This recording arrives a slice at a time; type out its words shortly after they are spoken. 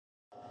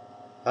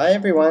Hi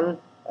everyone,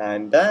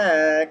 I'm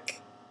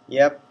back!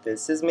 Yep,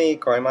 this is me,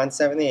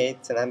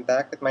 Korimon78, and I'm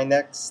back with my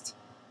next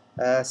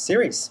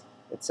series.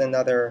 It's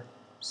another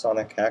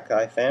Sonic hack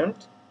I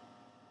found.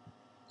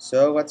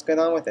 So let's get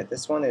on with it.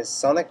 This one is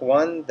Sonic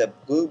 1, the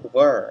Blue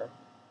Blur.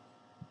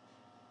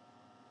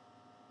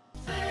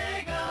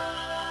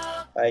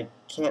 I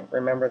can't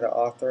remember the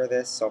author of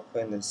this, so I'll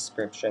put in the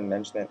description,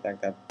 mention it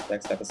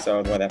next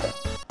episode, whatever.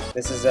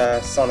 This is a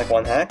Sonic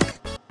 1 hack.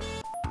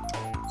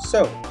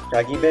 So,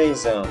 Craggy Bay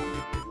Zone.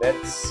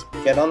 Let's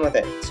get on with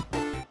it.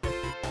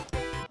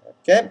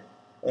 Okay,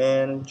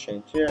 and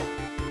change here,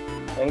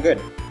 and good.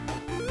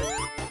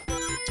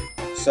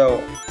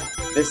 So,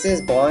 this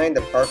is blind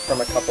apart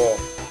from a couple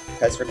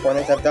test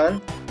recordings I've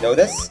done.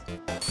 Notice,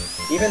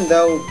 even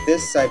though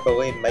this I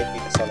believe might be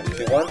the Sonic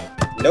 2 one,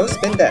 no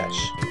spin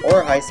dash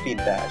or high speed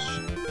dash,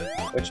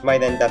 which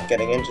might end up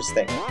getting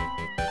interesting.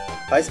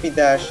 High speed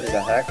dash is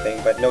a hack thing,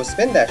 but no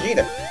spin dash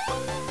either,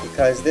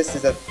 because this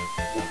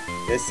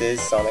is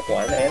Sonic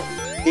 1, and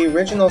the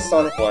original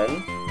Sonic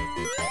 1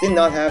 did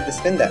not have the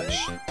spin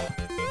dash.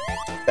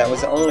 That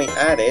was only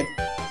added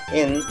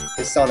in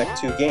the Sonic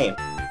 2 game.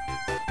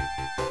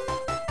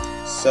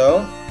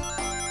 So,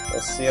 we'll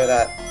see how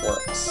that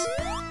works.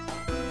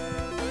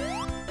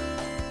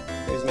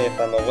 Excuse me if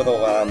I'm a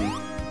little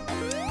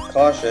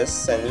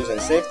cautious and using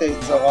safe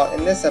states a lot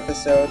in this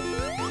episode.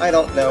 I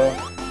don't know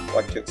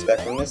what to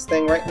expect from this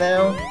thing right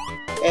now,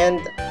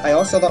 and I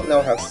also don't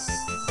know how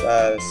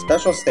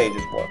special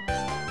stages work.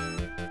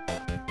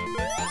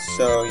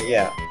 So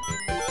yeah,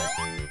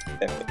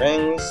 50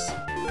 rings.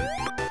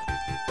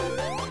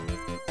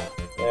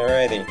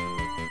 Alrighty.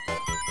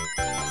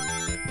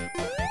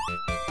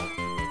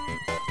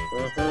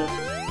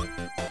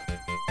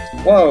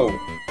 Whoa!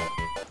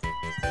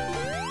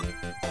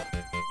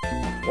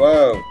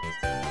 Whoa!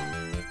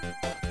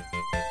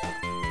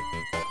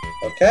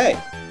 Okay.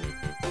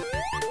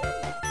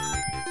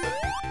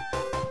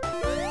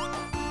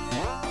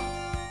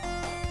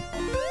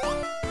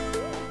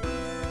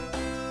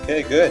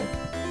 Okay, good.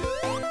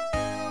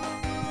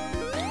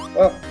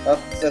 Oh,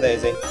 that's a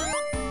daisy.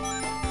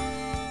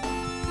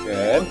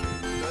 Good.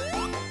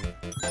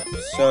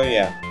 So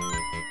yeah,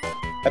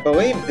 I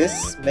believe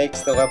this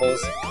makes the levels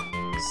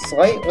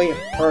slightly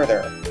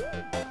harder,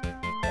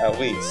 at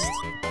least.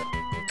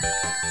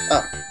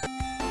 Ah,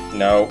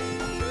 no.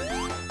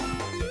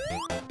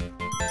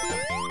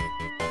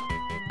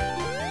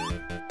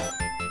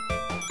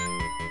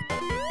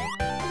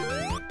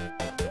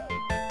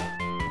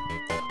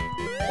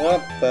 Oh,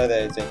 the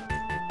daisy.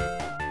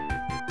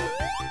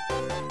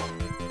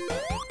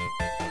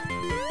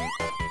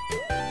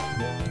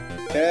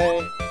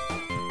 Okay.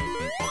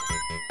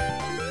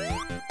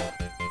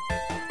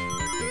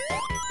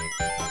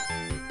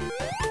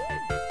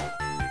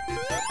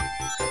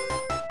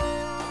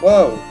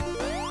 Whoa.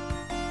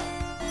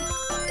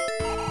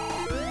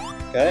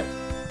 Okay.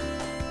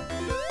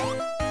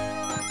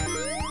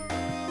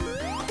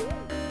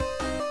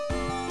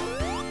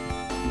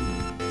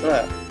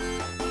 Ah.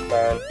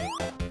 Fine.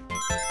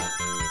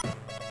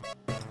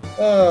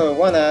 Oh,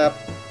 one up.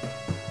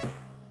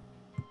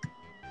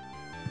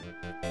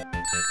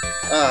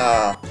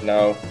 Ah,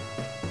 no.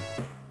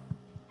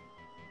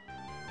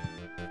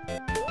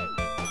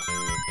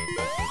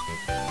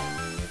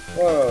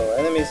 Whoa,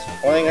 enemies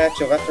flying at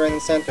you left, right,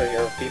 and center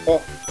here,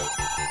 people.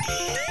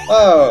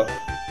 Oh,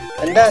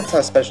 and that's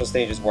how special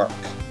stages work.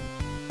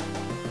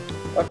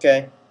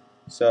 Okay,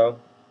 so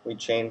we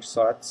change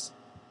slots.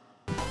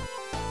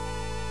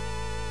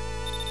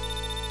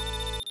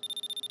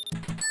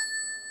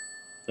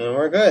 And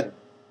we're good.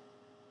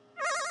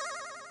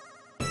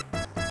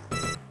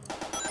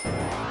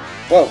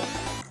 Whoa.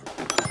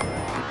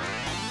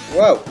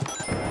 Whoa.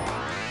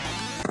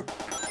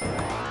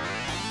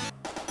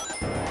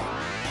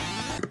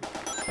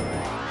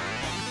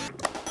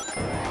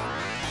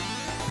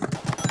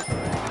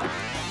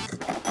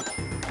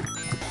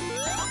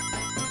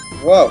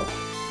 Whoa.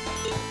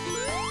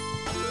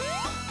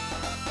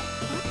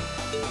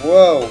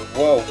 Whoa,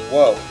 whoa,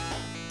 whoa.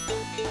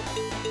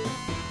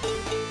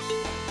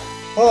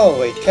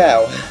 Holy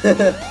cow.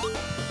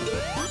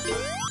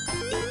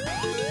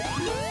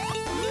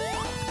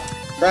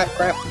 Crap,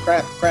 crap,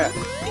 crap, crap.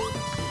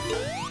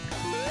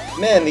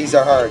 Man, these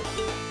are hard.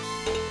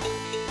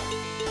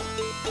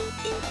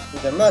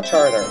 These are much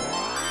harder.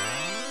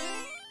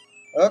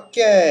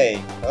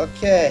 Okay,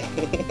 okay.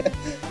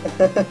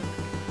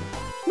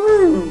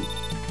 Woo!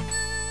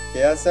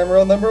 Chaos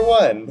Emerald number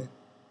 1.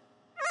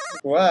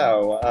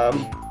 Wow,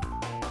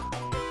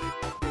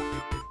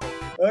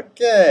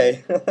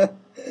 okay.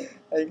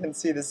 You can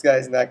see this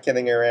guy's not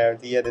kidding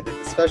around. He edited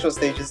the special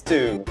stages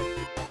too.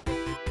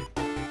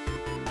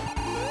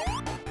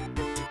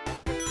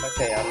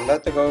 Okay, I'm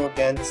about to go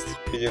against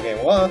video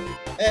game law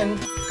and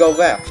go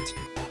left.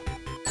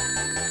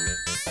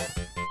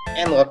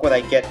 And look what I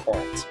get for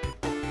it.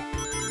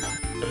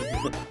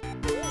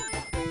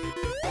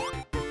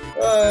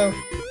 Whoa!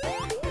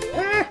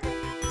 Ah!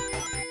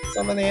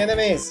 So many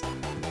enemies!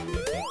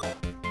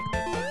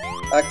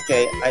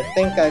 Okay, I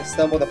think I've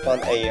stumbled upon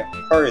a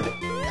hard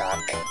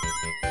hack.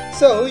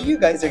 So you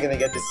guys are gonna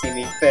get to see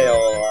me fail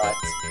a lot.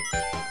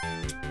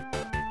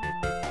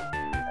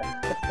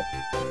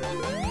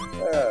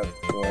 Oh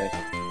boy.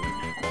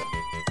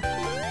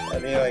 How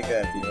do you like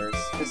that, viewers?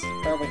 This is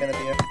probably gonna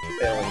be a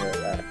failure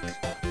attack.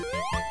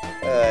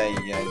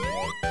 Yeah.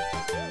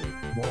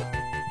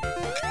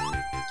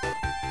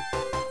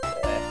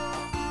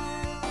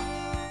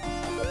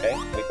 Okay,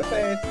 leap of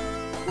faith.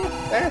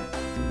 Ah!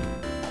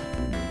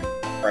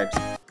 Cripes.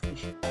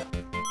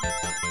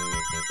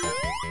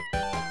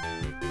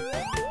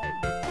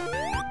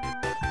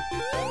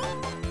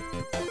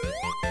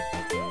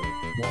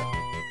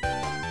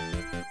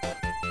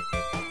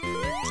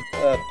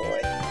 Oh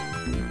boy.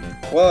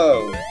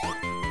 Whoa!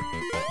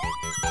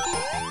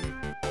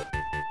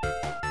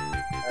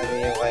 How do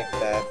you like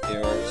that,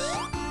 viewers?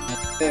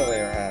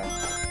 Failure hack.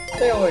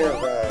 Failure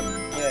run!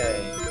 Yay!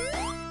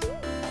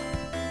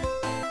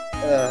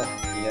 Yeah.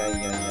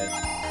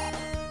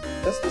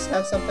 Does this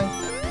have something?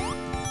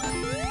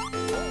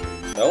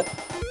 Nope.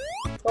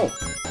 Oh!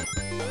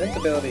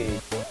 Invincibility!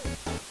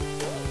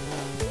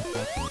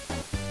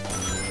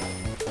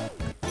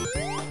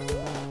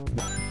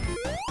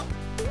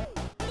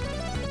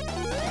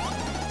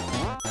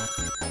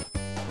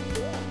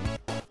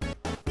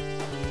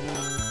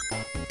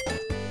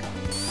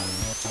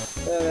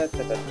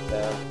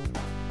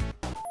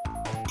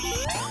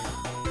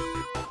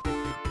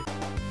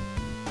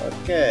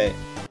 Okay,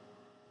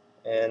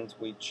 and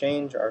we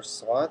change our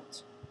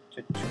slot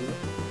to 2.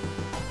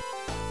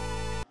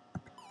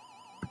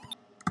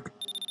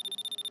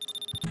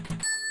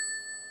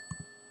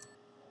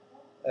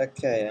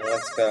 Okay, and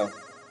let's go.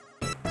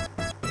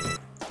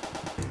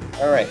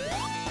 Alright.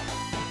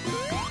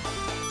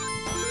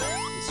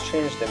 Let's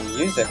change the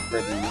music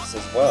for these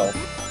as well.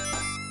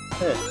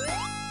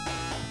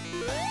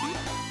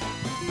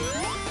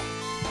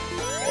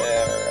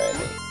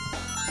 Alrighty.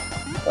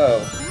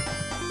 Oh.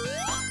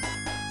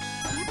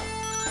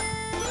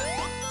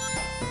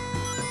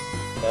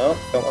 No,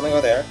 don't want to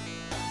go there.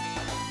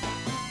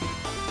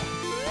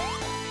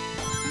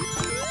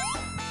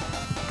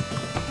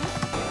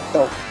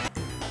 Don't.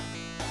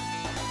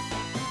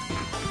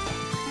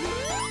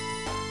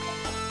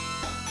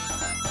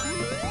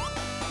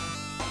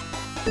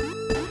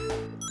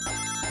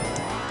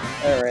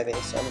 Alrighty,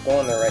 so I'm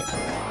going the right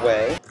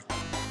way.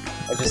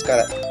 I just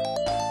gotta...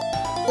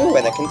 Ooh,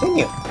 and I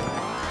continue!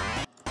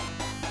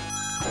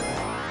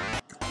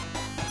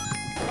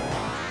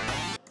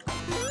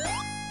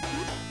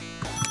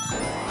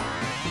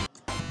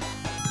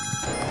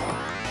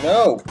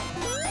 No!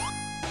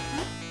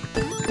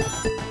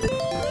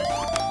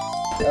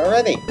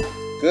 Alrighty!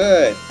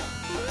 Good!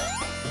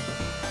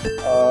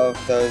 Of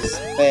those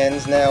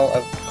fans now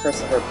of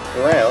Christopher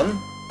Brown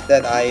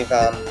that I've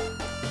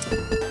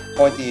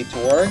pointed you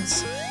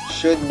towards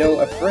should know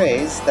a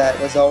phrase that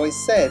was always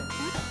said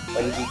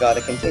when he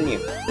gotta continue.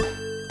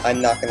 I'm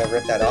not gonna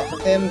rip that off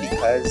of him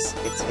because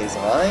it's his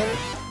line,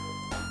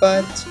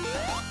 but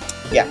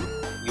yeah,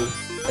 you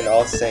can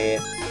all say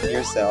it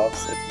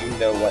yourselves if you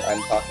know what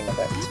I'm talking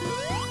about.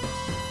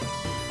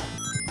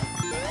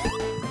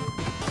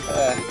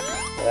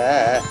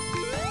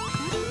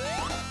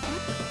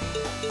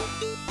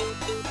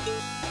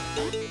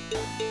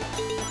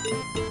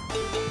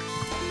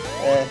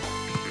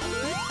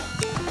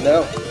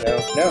 No.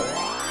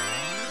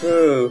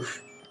 Ooh.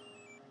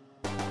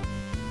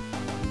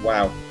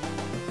 Wow.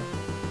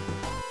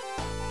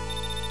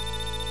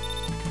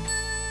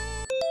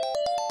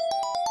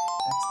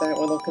 That's that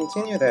little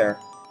continue there.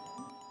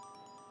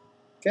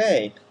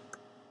 Okay.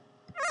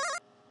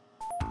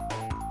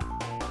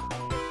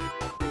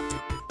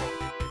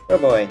 Oh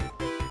boy.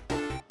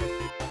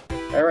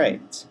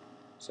 Alright.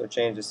 So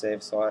change the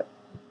save slot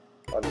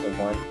onto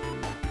 1.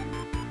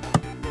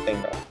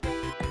 Bingo.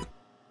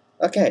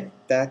 Okay,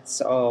 that's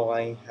all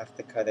I have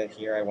to cut it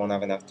here. I won't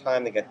have enough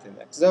time to get to the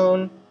next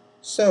zone.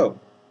 So,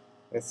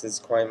 this is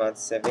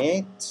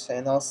Corymon78,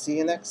 and I'll see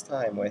you next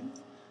time with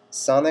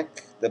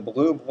Sonic the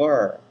Blue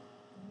Blur.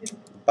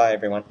 Bye,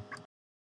 everyone.